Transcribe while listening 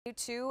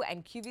2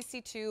 and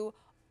QVC2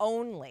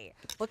 only.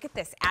 Look at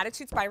this,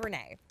 Attitudes by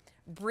Renee,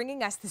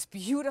 bringing us this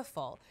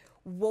beautiful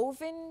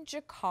woven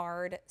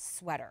jacquard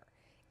sweater.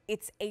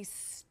 It's a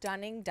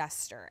stunning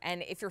duster,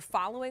 and if you're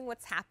following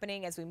what's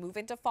happening as we move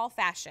into fall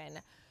fashion,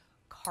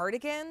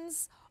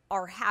 cardigans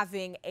are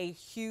having a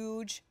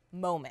huge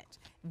moment.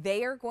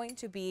 They are going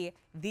to be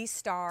the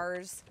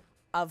stars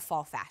of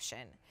fall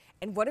fashion.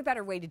 And what a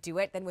better way to do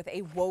it than with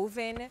a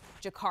woven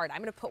jacquard.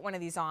 I'm gonna put one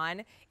of these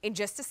on in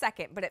just a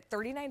second, but at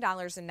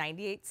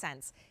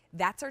 $39.98,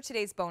 that's our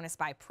today's bonus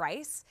buy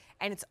price,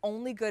 and it's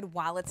only good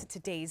while it's a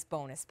today's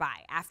bonus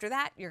buy. After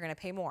that, you're gonna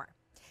pay more.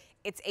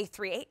 It's a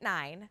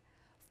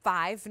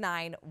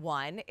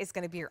 389591 is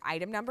gonna be your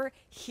item number.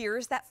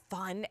 Here's that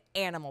fun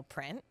animal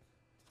print.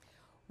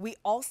 We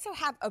also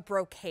have a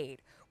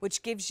brocade,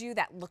 which gives you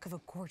that look of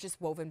a gorgeous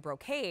woven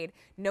brocade.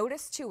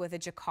 Notice too, with a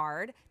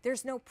jacquard,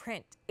 there's no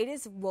print. It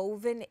is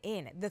woven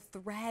in. The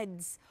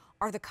threads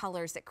are the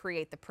colors that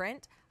create the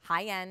print.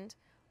 High end,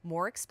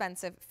 more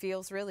expensive,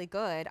 feels really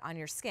good on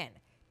your skin.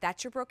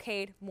 That's your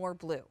brocade, more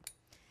blue.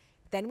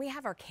 Then we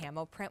have our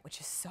camo print, which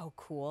is so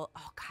cool.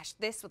 Oh gosh,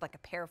 this with like a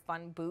pair of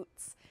fun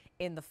boots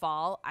in the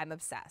fall, I'm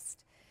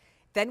obsessed.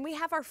 Then we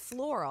have our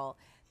floral.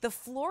 The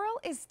floral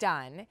is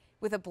done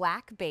with a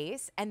black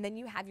base, and then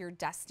you have your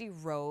dusty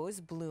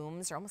rose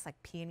blooms, or almost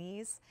like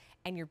peonies,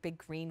 and your big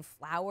green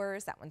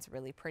flowers. That one's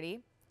really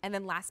pretty. And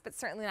then last but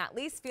certainly not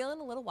least,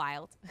 feeling a little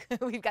wild,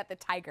 we've got the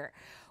tiger,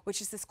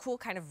 which is this cool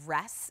kind of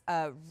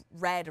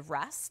red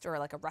rust, or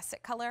like a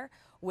russet color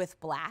with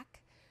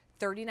black.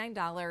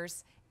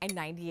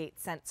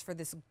 $39.98 for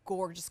this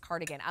gorgeous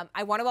cardigan.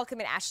 I want to welcome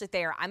in Ashley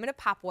Thayer. I'm going to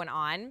pop one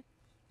on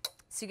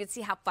so you can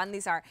see how fun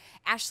these are.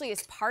 Ashley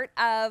is part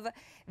of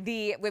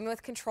the Women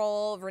with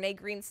Control, Renee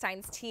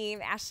Greenstein's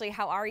team. Ashley,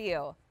 how are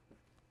you?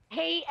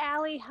 Hey,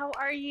 Allie, how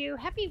are you?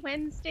 Happy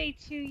Wednesday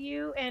to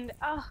you. And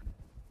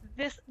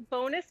this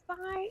bonus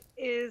buy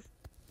is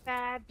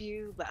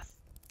fabulous.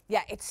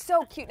 Yeah, it's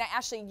so cute. Now,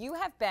 Ashley, you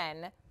have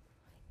been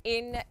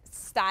in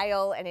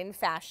style and in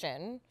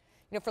fashion,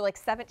 for like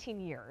 17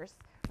 years,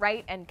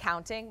 right? And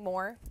counting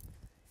more.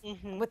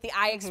 With the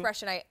eye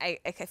expression, I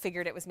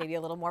figured it was maybe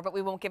a little more, but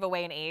we won't give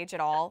away an age at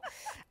all.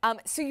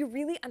 So you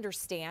really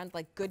understand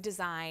like good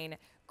design,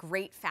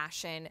 great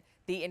fashion,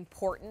 the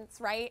importance,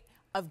 right,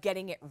 of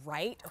getting it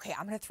right. Okay,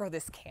 I'm gonna throw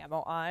this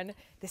camo on.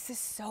 This is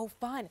so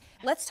fun.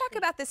 Let's talk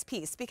about this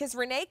piece, because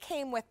Renee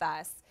came with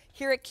us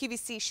here at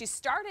QVC. She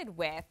started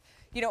with,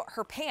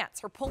 her pants,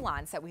 her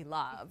pull-ons that we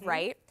love,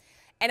 right?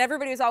 And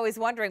everybody was always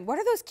wondering, what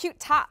are those cute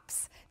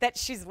tops that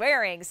she's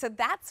wearing? So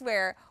that's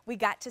where we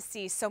got to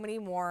see so many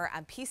more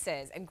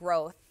pieces and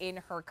growth in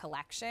her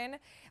collection.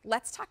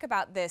 Let's talk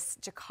about this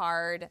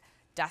jacquard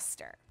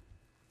duster.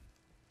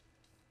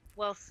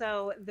 Well,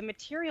 so the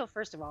material,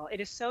 first of all, it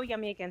is so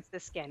yummy against the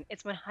skin.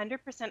 It's 100%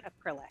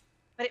 acrylic,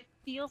 but it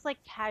feels like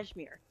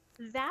cashmere.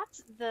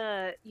 That's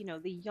the,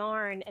 the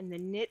yarn and the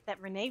knit that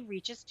Renee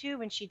reaches to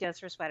when she does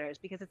her sweaters,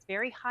 because it's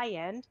very high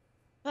end.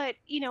 But,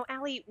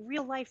 Allie,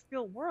 real life,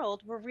 real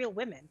world, we're real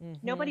women.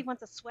 Nobody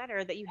wants a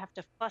sweater that you have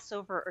to fuss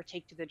over or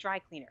take to the dry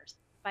cleaners.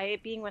 By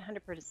it being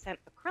 100%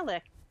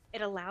 acrylic,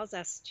 it allows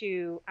us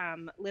to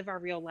live our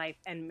real life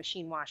and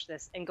machine wash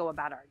this and go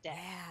about our day.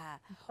 Yeah.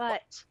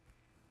 But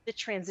the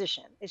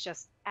transition is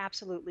just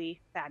absolutely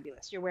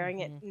fabulous. You're wearing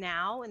it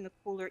now in the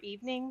cooler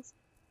evenings,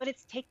 but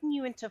it's taking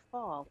you into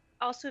fall.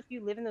 Also, if you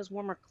live in those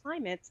warmer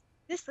climates,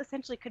 this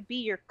essentially could be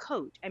your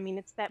coat. I mean,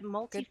 it's that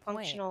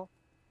multifunctional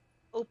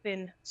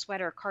open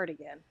sweater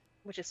cardigan,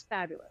 which is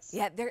fabulous.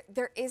 Yeah,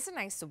 there is a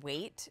nice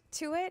weight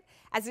to it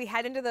as we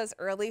head into those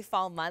early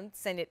fall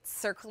months, and it's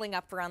circling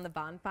up around the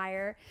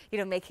bonfire,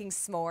 making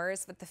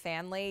s'mores with the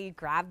family. You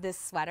grab this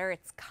sweater,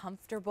 it's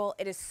comfortable,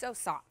 it is so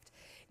soft.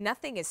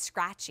 Nothing is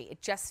scratchy,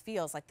 it just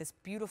feels like this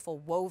beautiful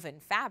woven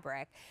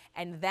fabric.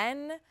 And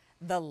then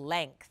the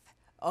length.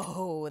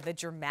 Oh, the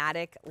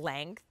dramatic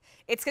length.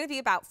 It's going to be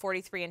about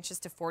 43 inches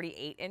to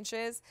 48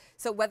 inches.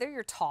 So whether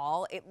you're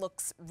tall, it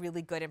looks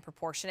really good and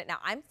proportionate. Now,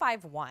 I'm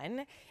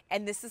 5'1",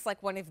 and this is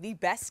like one of the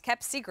best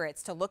kept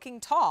secrets to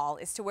looking tall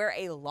is to wear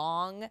a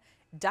long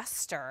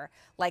duster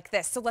like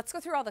this. So let's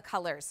go through all the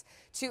colors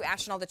too,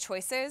 Ash, and all the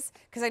choices,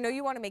 because I know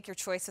you want to make your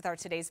choice with our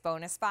today's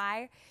bonus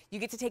buy. You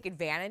get to take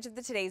advantage of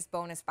the today's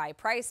bonus buy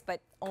price,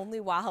 but only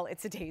while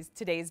it's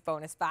today's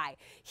bonus buy.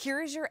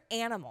 Here is your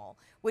animal,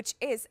 which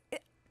is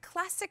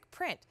classic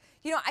print.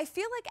 I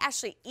feel like,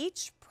 Ashley,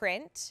 each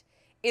print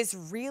is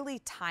really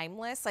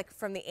timeless, like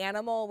from the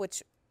animal,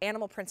 which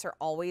animal prints are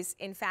always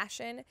in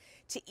fashion,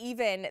 to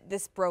even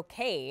this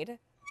brocade,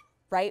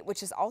 right,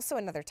 which is also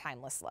another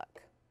timeless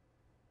look.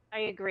 I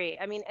agree.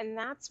 I mean, and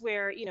that's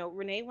where,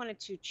 Renee wanted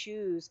to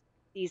choose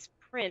these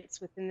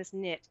prints within this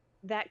knit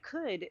that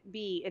could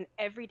be an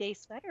everyday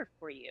sweater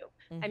for you.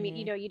 I mean,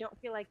 you don't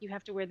feel like you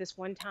have to wear this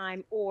one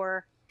time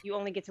or you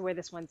only get to wear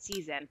this one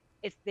season.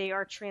 They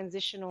are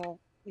transitional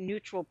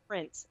neutral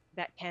prints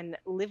that can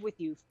live with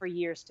you for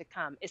years to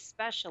come,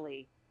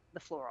 especially the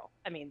floral.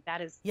 I mean,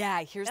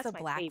 here's the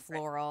black favorite.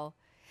 Floral.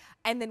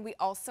 And then we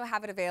also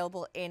have it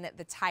available in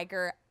the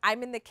tiger.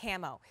 I'm in the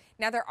camo.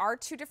 Now there are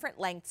two different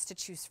lengths to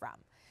choose from.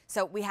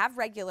 So we have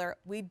regular,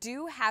 we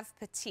do have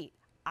petite.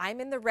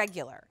 I'm in the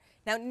regular.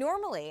 Now,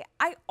 normally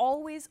I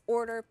always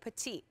order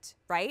petite,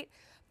 right?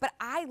 But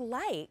I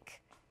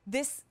like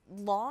this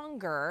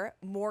longer,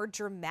 more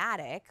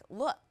dramatic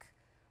look,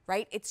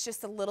 right? It's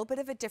just a little bit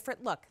of a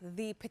different look.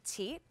 The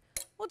petite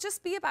will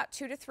just be about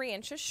 2 to 3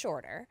 inches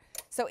shorter.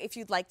 So if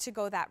you'd like to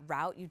go that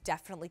route, you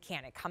definitely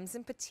can. It comes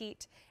in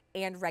petite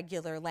and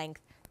regular length.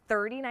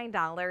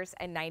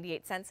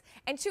 $39.98.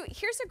 And too,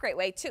 here's a great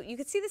way too. You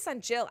can see this on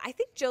Jill. I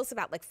think Jill's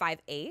about like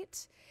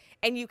 5'8".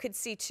 And you could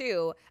see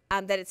too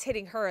that it's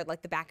hitting her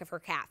like the back of her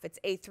calf. It's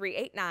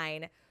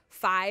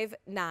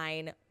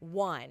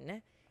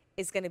A389591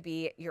 is going to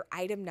be your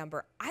item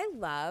number. I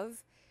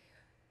love,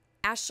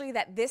 Ashley,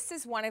 that this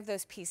is one of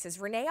those pieces.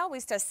 Renee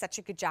always does such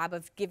a good job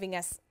of giving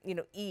us, you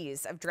know,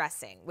 ease of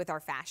dressing with our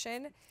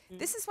fashion.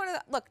 This is one of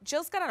the, look,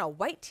 Jill's got on a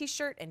white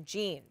t-shirt and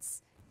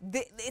jeans.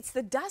 It's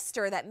the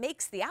duster that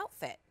makes the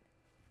outfit.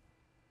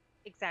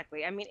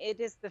 Exactly. I mean,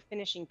 it is the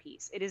finishing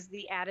piece. It is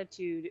the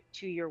attitude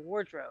to your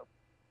wardrobe.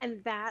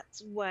 And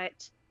that's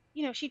what,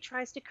 you know, she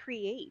tries to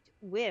create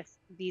with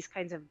these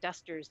kinds of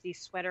dusters, these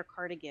sweater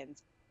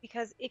cardigans,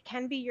 because it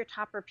can be your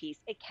topper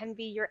piece. It can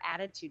be your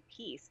attitude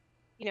piece.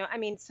 You know, I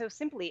mean, so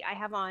simply, I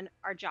have on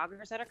our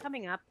joggers that are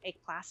coming up, a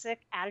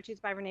classic Attitudes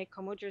by Renee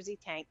Como jersey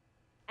tank,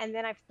 and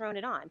then I've thrown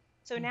it on.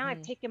 So now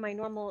I've taken my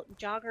normal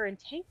jogger and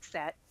tank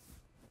set,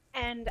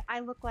 and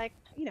I look like,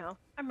 you know,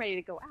 I'm ready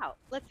to go out.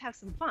 Let's have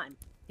some fun.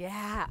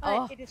 Yeah.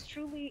 But it is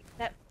truly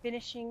that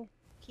finishing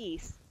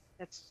piece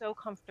that's so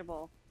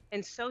comfortable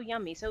and so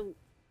yummy. So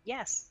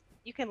yes,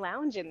 you can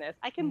lounge in this.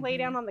 I can lay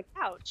down on the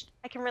couch.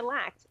 I can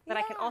relax, but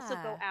I can also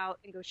go out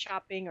and go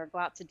shopping or go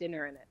out to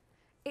dinner in it.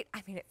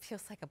 I mean, it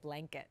feels like a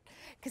blanket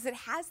because it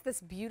has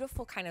this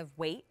beautiful kind of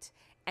weight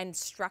and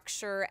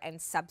structure and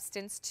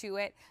substance to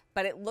it,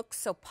 but it looks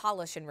so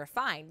polished and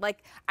refined.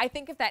 Like, I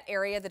think of that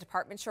area of the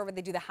department store where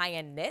they do the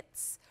high-end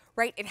knits,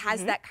 right? It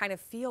has that kind of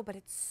feel, but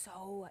it's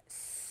so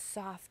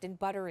soft and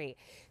buttery.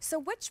 So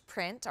which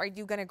print are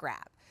you gonna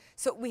grab?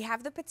 So we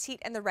have the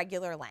petite and the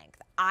regular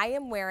length. I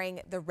am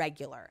wearing the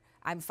regular.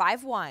 I'm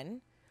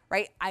 5'1",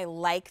 right? I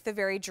like the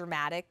very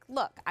dramatic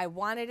look. I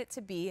wanted it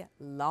to be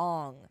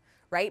long,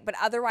 right? But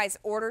otherwise,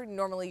 order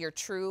normally your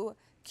true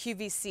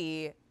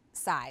QVC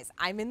size.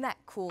 I'm in that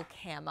cool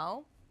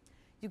camo.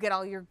 You get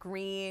all your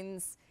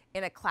greens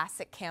in a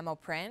classic camo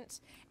print.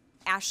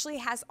 Ashley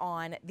has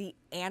on the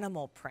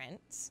animal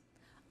print,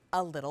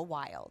 a little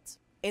wild,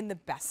 in the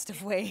best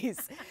of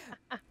ways.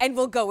 And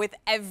we'll go with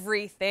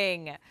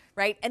everything,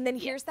 right? And then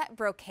here's that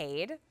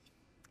brocade.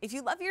 If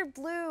you love your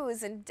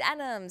blues and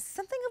denims,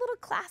 something a little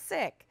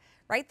classic,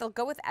 right? They'll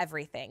go with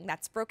everything.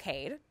 That's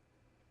brocade.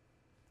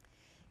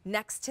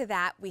 Next to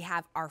that, we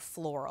have our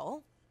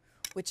floral,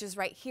 which is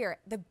right here.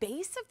 The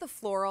base of the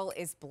floral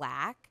is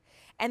black.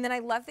 And then I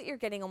love that you're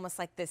getting almost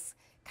like this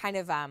kind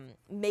of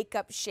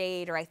makeup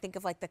shade, or I think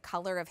of like the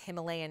color of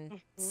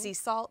Himalayan sea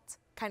salt,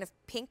 kind of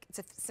pink. It's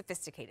a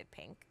sophisticated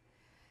pink.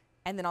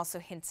 And then also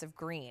hints of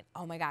green.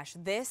 Oh my gosh,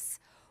 this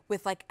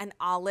with like an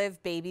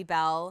olive Baby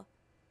Bell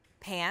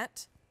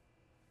pant.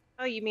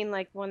 Oh, you mean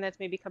like one that's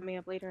maybe coming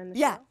up later in the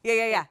Yeah, show?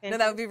 yeah. No,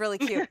 that would be really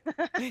cute.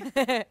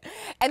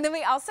 And then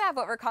we also have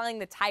what we're calling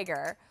the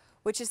tiger,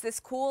 which is this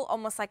cool,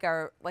 almost like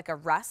a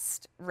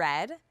rust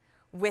red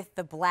with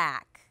the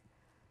black.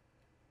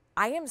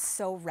 I am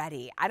so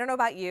ready. I don't know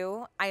about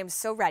you. I am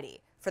so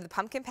ready for the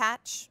pumpkin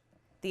patch,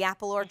 the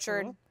apple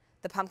orchard,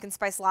 the pumpkin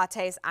spice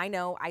lattes. I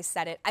know, I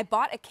said it. I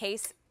bought a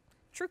case,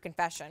 true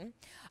confession.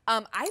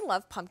 I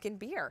love pumpkin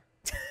beer.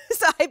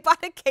 So I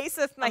bought a case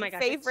of my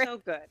favorite. It's so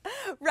good.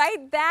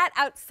 Right? That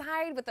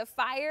outside with a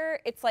fire,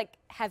 it's like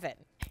heaven.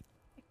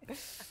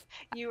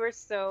 You are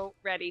so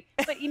ready.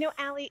 But you know,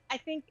 Allie, I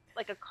think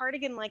like a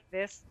cardigan like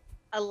this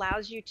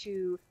allows you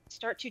to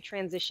start to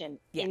transition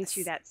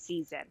into that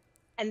season.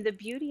 And the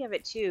beauty of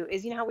it too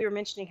is, you know how we were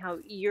mentioning how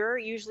you're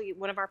usually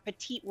one of our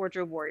petite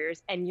wardrobe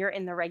warriors and you're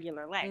in the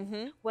regular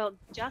length. Well,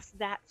 just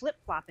that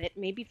flip-flop it,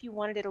 maybe if you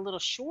wanted it a little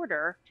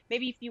shorter,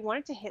 maybe if you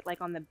wanted to hit like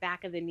on the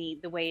back of the knee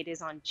the way it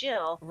is on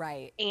Jill,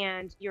 right?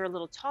 And you're a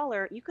little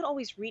taller, you could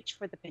always reach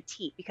for the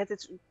petite because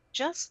it's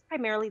just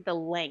primarily the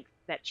length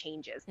that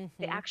changes.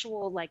 The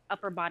actual like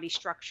upper body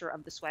structure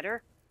of the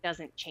sweater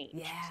doesn't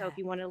change. So if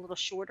you want it a little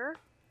shorter,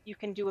 you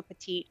can do a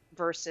petite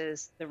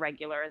versus the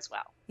regular as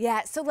well.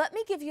 Yeah, so let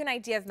me give you an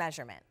idea of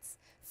measurements.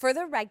 For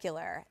the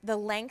regular, the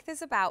length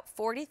is about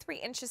 43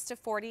 inches to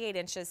 48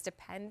 inches,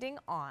 depending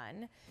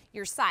on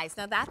your size.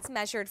 Now that's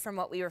measured from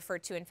what we refer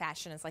to in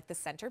fashion as like the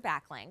center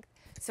back length.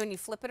 So when you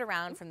flip it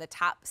around from the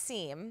top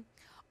seam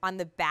on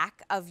the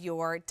back of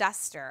your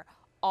duster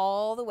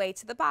all the way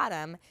to the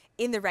bottom,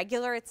 in the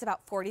regular, it's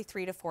about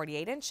 43 to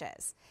 48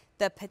 inches.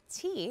 The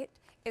petite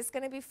is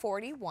going to be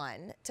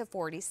 41 to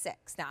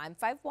 46. Now I'm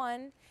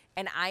 5'1",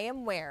 and I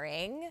am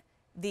wearing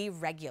the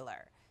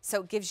regular.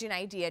 So it gives you an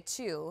idea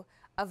too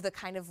of the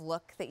kind of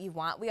look that you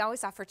want. We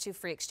always offer 2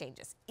 free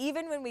exchanges.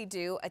 Even when we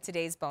do a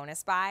today's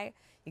bonus buy,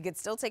 you could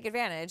still take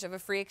advantage of a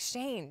free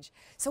exchange.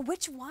 So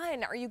which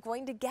one are you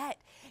going to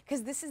get?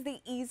 Because this is the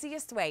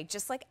easiest way,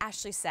 just like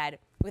Ashley said,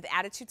 with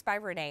Attitudes by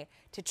Renee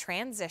to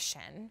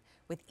transition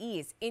with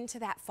ease into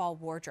that fall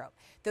wardrobe.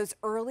 Those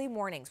early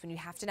mornings when you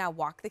have to now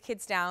walk the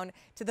kids down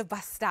to the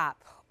bus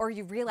stop, or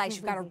you realize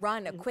you've got to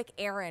run a quick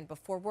errand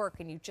before work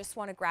and you just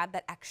want to grab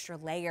that extra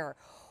layer,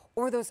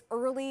 or those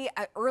early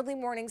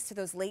mornings to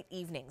those late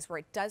evenings where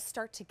it does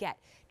start to get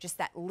just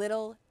that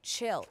little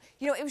chill.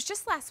 You know, it was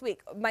just last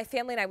week, my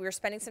family and I, we were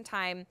spending some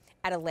time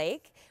at a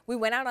lake. We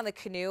went out on the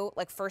canoe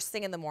like first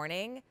thing in the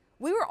morning.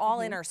 We were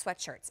all in our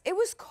sweatshirts. It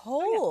was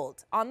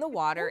cold on the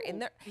water in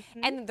the,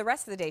 and the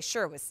rest of the day,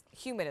 sure, was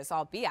humid as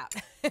all be out.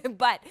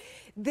 But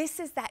this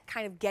is that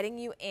kind of getting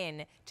you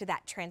in to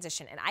that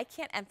transition. And I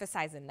can't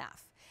emphasize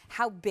enough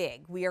how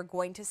big we are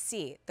going to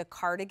see the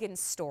cardigan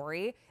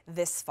story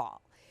this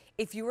fall.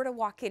 If you were to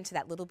walk into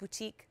that little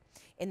boutique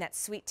in that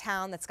sweet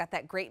town that's got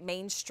that great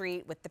main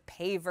street with the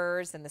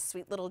pavers and the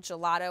sweet little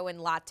gelato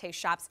and latte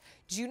shops,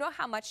 do you know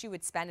how much you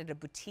would spend at a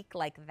boutique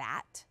like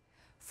that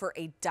for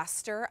a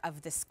duster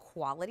of this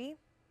quality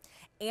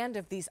and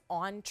of these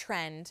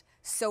on-trend,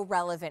 so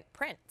relevant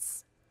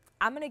prints?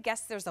 I'm gonna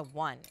guess there's a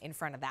 1 in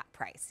front of that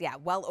price. Yeah,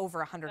 well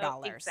over $100.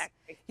 Oh,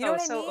 exactly. You know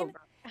what I so mean?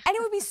 over. And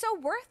it would be so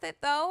worth it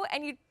though,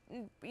 and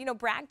you know,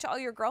 brag to all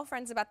your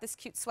girlfriends about this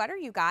cute sweater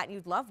you got and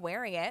you'd love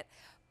wearing it.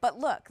 But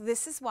look,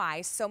 this is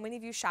why so many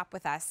of you shop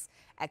with us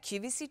at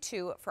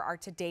QVC2 for our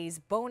today's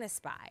bonus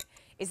buy,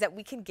 is that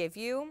we can give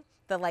you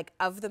the like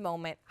of the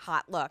moment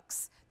hot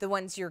looks, the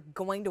ones you're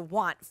going to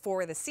want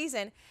for the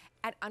season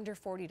at under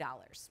 $40,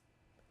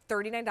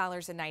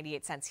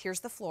 $39.98. Here's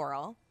the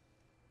floral.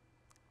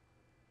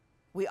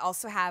 We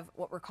also have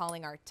what we're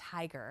calling our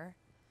tiger,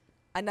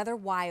 another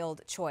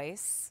wild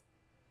choice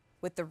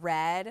with the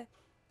red.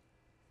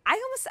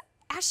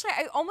 Ashley,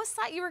 I almost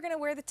thought you were gonna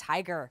wear the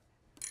tiger.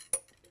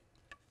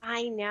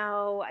 I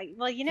know.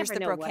 Well, you never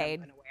know what I'm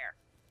going to wear.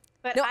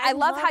 But no, I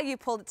love how you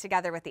pulled it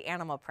together with the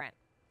animal print.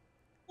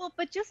 Well,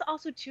 but just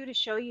also too to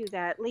show you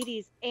that,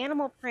 ladies,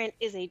 animal print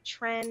is a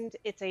trend.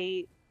 It's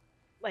a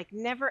like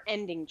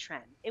never-ending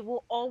trend. It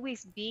will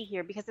always be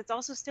here because it's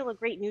also still a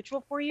great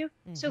neutral for you.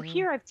 So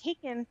here I've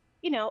taken,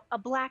 you know, a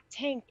black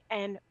tank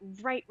and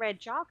bright red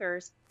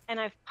joggers and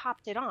I've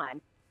popped it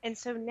on. And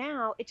so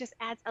now it just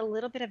adds a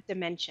little bit of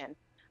dimension.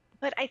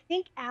 But I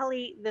think,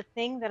 Allie, the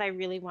thing that I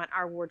really want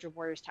our wardrobe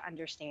warriors to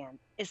understand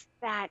is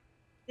that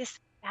this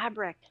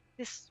fabric,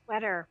 this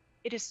sweater,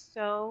 it is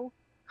so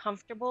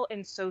comfortable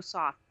and so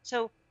soft.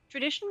 So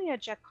traditionally a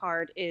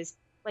jacquard is,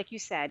 like you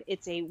said,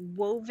 it's a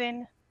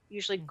woven,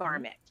 usually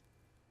garment.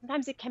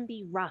 Sometimes it can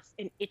be rough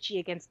and itchy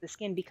against the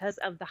skin because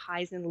of the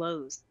highs and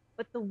lows.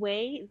 But the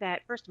way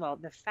that, first of all,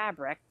 the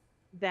fabric,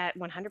 that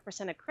 100%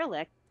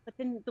 acrylic, but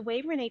then the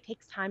way Renee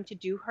takes time to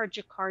do her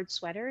jacquard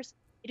sweaters,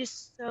 it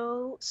is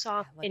so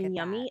soft and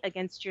yummy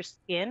against your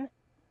skin,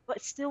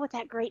 but still with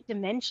that great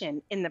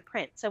dimension in the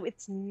print. So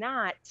it's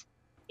not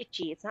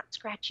itchy, it's not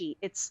scratchy.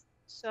 It's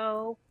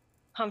so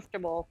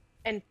comfortable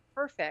and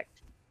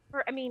perfect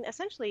for, I mean,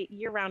 essentially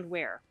year-round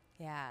wear.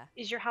 Yeah.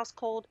 Is your house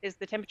cold? Is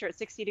the temperature at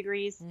 60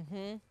 degrees?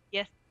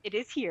 Yes, it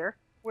is here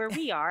where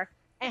we are.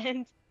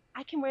 And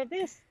I can wear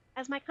this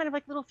as my kind of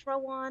like little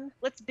throw on.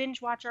 Let's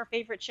binge watch our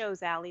favorite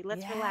shows, Allie.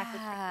 Let's relax,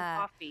 let's drink some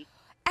coffee.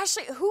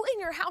 Ashley, who in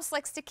your house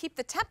likes to keep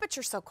the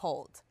temperature so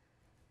cold?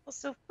 Well,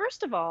 so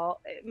first of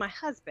all, my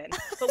husband,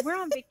 but we're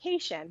on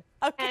vacation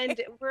and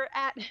we're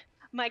at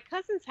my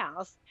cousin's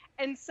house.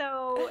 And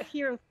so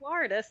here in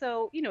Florida,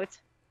 so, you know,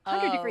 it's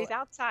 100 degrees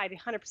outside,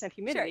 100%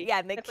 humidity. Sure, yeah,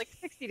 and it's like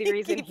 60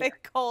 degrees in here. Keep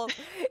it cold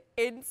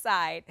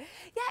inside.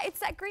 Yeah, it's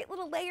that great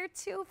little layer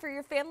too for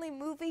your family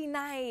movie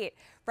night,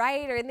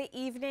 right? Or in the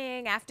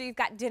evening after you've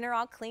got dinner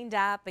all cleaned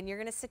up and you're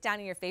gonna sit down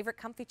in your favorite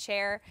comfy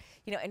chair,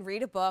 you know, and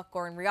read a book.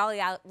 Or in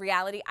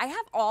reality, I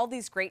have all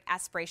these great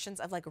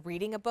aspirations of like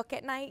reading a book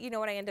at night. You know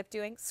what I end up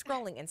doing?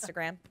 Scrolling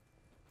Instagram.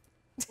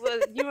 Well,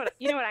 you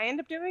know what I end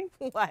up doing?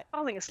 What?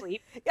 Falling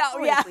asleep.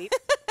 Oh, yeah. Asleep.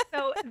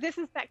 So this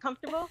is that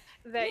comfortable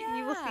that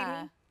you will see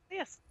me.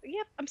 Yes.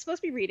 Yep. I'm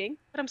supposed to be reading,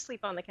 but I'm asleep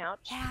on the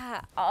couch.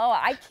 Yeah. Oh,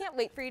 I can't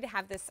wait for you to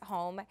have this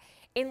home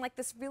in like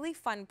this really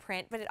fun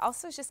print, but it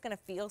also is just going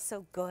to feel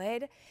so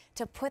good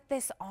to put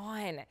this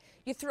on.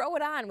 You throw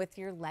it on with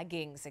your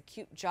leggings, a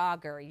cute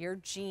jogger, your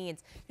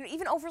jeans, you know,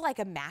 even over like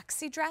a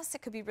maxi dress,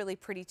 it could be really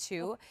pretty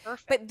too. Oh,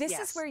 perfect. But this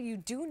is where you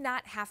do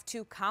not have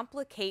to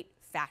complicate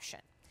fashion.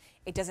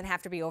 It doesn't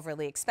have to be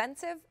overly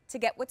expensive to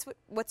get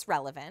what's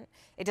relevant.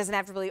 It doesn't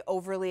have to be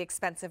overly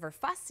expensive or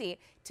fussy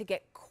to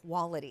get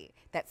quality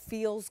that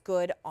feels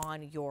good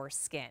on your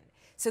skin.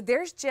 So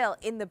there's Jill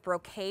in the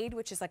brocade,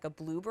 which is like a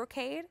blue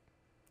brocade.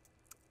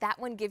 That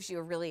one gives you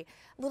a really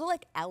little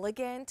like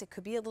elegant, it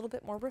could be a little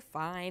bit more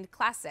refined,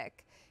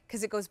 classic,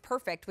 because it goes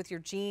perfect with your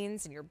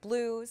jeans and your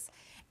blues.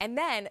 And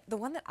then the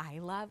one that I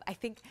love, I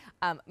think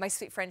my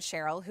sweet friend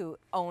Cheryl, who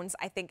owns,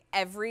 I think,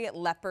 every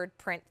leopard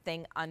print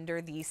thing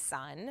under the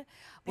sun,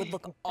 would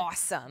look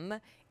awesome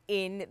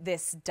in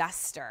this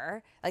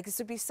duster. Like this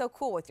would be so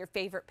cool with your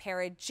favorite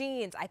pair of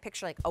jeans. I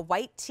picture like a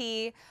white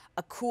tee,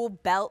 a cool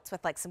belt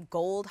with like some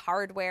gold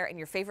hardware, and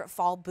your favorite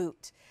fall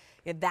boot.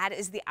 You know, that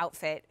is the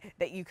outfit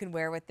that you can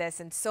wear with this,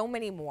 and so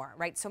many more,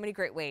 right? So many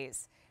great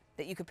ways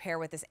that you could pair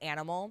with this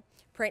animal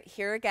print.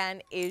 Here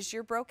again is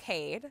your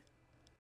brocade.